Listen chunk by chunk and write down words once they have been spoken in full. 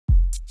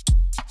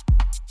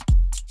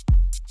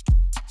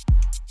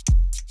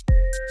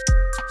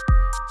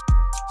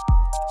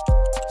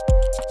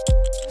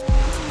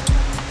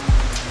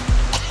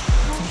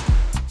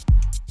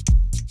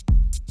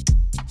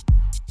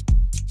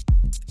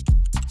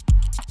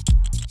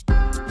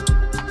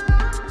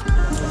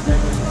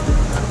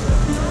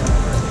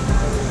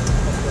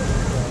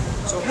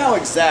how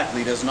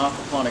exactly does an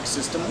aquaponics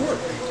system work?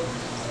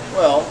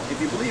 Well,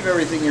 if you believe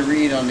everything you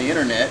read on the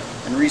internet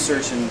and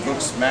research in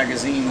books,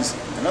 magazines,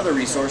 and other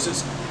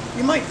resources,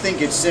 you might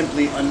think it's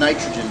simply a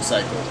nitrogen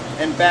cycle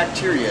and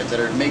bacteria that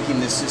are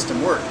making this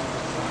system work,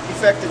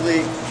 effectively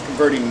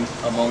converting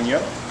ammonia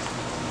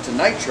to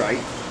nitrite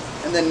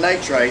and then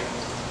nitrite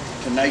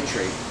to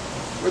nitrate,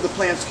 where the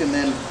plants can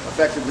then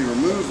effectively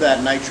remove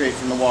that nitrate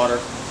from the water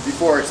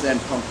before it's then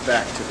pumped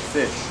back to the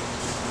fish.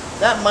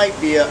 That might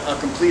be a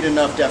complete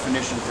enough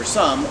definition for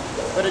some,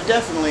 but it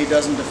definitely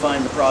doesn't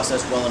define the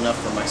process well enough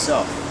for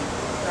myself.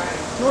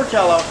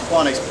 NorCal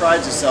Aquaponics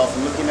prides itself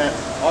in looking at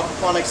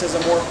aquaponics as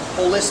a more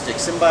holistic,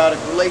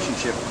 symbiotic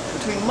relationship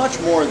between much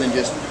more than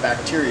just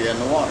bacteria in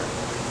the water.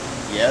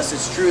 Yes,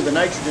 it's true the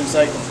nitrogen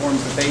cycle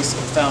forms the base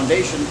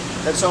foundation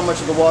that so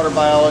much of the water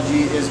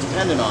biology is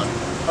dependent on.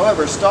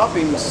 However,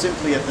 stopping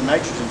simply at the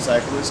nitrogen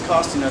cycle is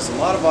costing us a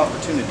lot of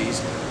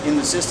opportunities in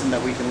the system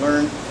that we can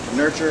learn to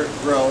nurture,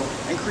 grow,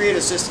 and create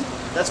a system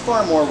that's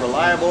far more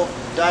reliable,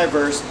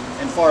 diverse,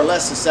 and far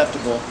less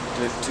susceptible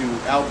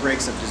to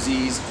outbreaks of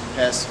disease,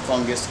 pests,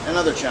 fungus, and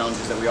other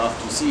challenges that we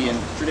often see in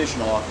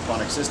traditional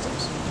aquaponic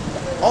systems.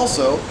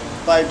 Also,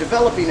 by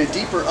developing a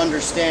deeper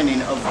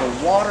understanding of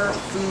the water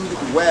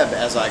food web,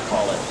 as I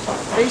call it,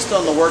 based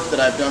on the work that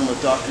I've done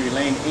with Dr.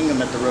 Elaine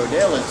Ingham at the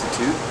Rodale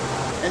Institute,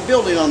 and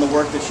building on the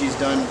work that she's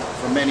done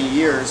for many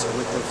years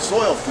with the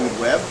soil food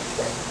web,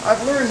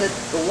 I've learned that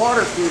the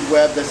water food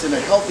web that's in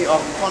a healthy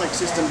aquaponic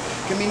system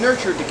can be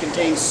nurtured to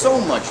contain so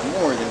much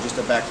more than just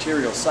a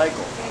bacterial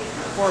cycle.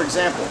 For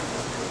example,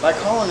 by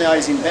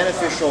colonizing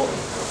beneficial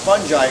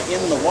fungi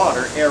in the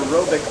water,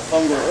 aerobic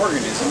fungal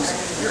organisms,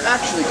 you're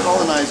actually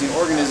colonizing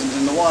organisms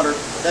in the water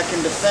that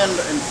can defend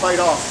and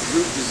fight off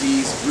root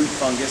disease, root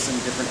fungus, and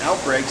different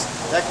outbreaks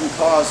that can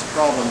cause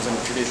problems in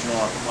traditional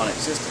aquaponic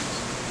systems.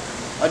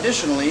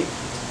 Additionally,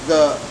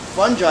 the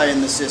fungi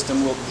in the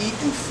system will eat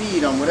and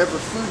feed on whatever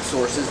food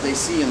sources they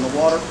see in the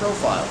water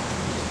profile.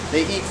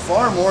 They eat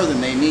far more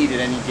than they need at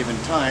any given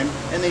time,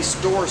 and they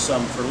store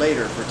some for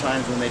later for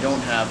times when they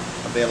don't have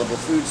available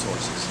food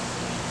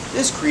sources.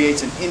 This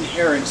creates an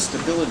inherent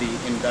stability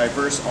in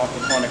diverse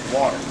aquaponic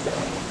water.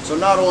 So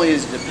not only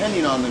is it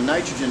depending on the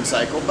nitrogen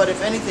cycle, but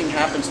if anything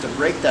happens to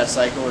break that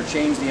cycle or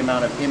change the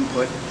amount of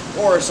input,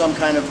 or some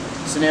kind of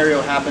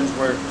scenario happens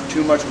where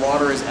too much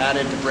water is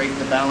added to break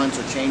the balance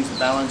or change the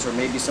balance, or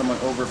maybe someone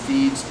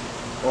overfeeds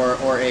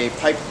or a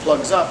pipe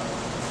plugs up,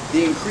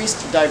 the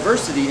increased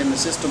diversity in the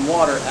system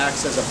water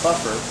acts as a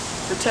buffer,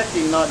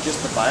 protecting not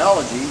just the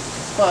biology,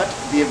 but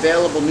the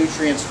available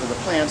nutrients for the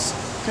plants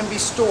can be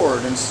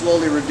stored and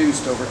slowly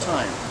reduced over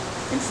time.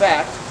 In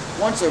fact,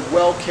 once a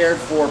well cared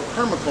for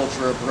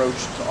permaculture approach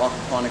to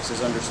aquaponics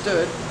is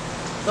understood,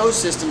 those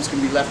systems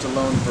can be left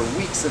alone for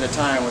weeks at a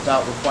time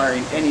without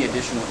requiring any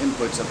additional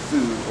inputs of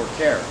food or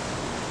care.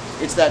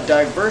 It's that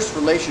diverse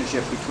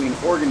relationship between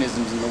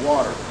organisms in the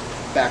water,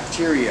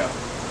 bacteria,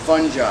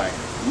 fungi,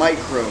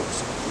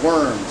 microbes,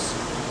 worms,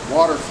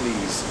 water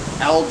fleas,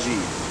 algae,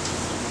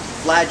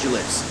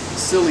 flagellates,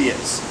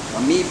 ciliates,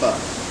 amoeba,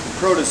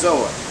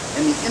 protozoa,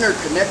 and the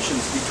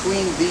interconnections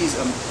between these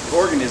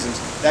organisms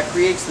that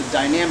creates the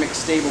dynamic,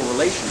 stable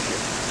relationship.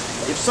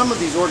 If some of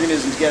these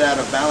organisms get out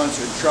of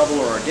balance or trouble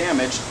or are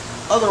damaged,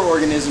 other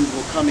organisms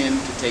will come in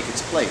to take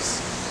its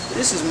place.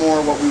 This is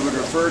more what we would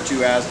refer to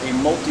as a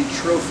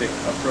multi-trophic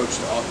approach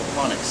to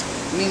aquaponics,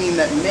 meaning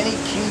that many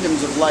kingdoms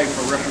of life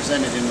are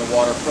represented in the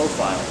water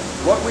profile.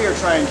 What we are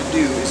trying to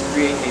do is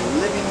create a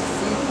living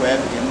food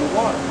web in the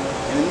water,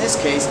 and in this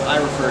case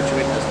I refer to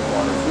it as the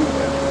water food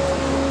web.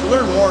 To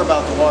learn more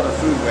about the water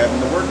food web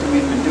and the work that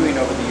we've been doing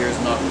over the years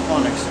in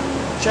aquaponics,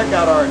 check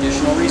out our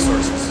additional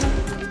resources.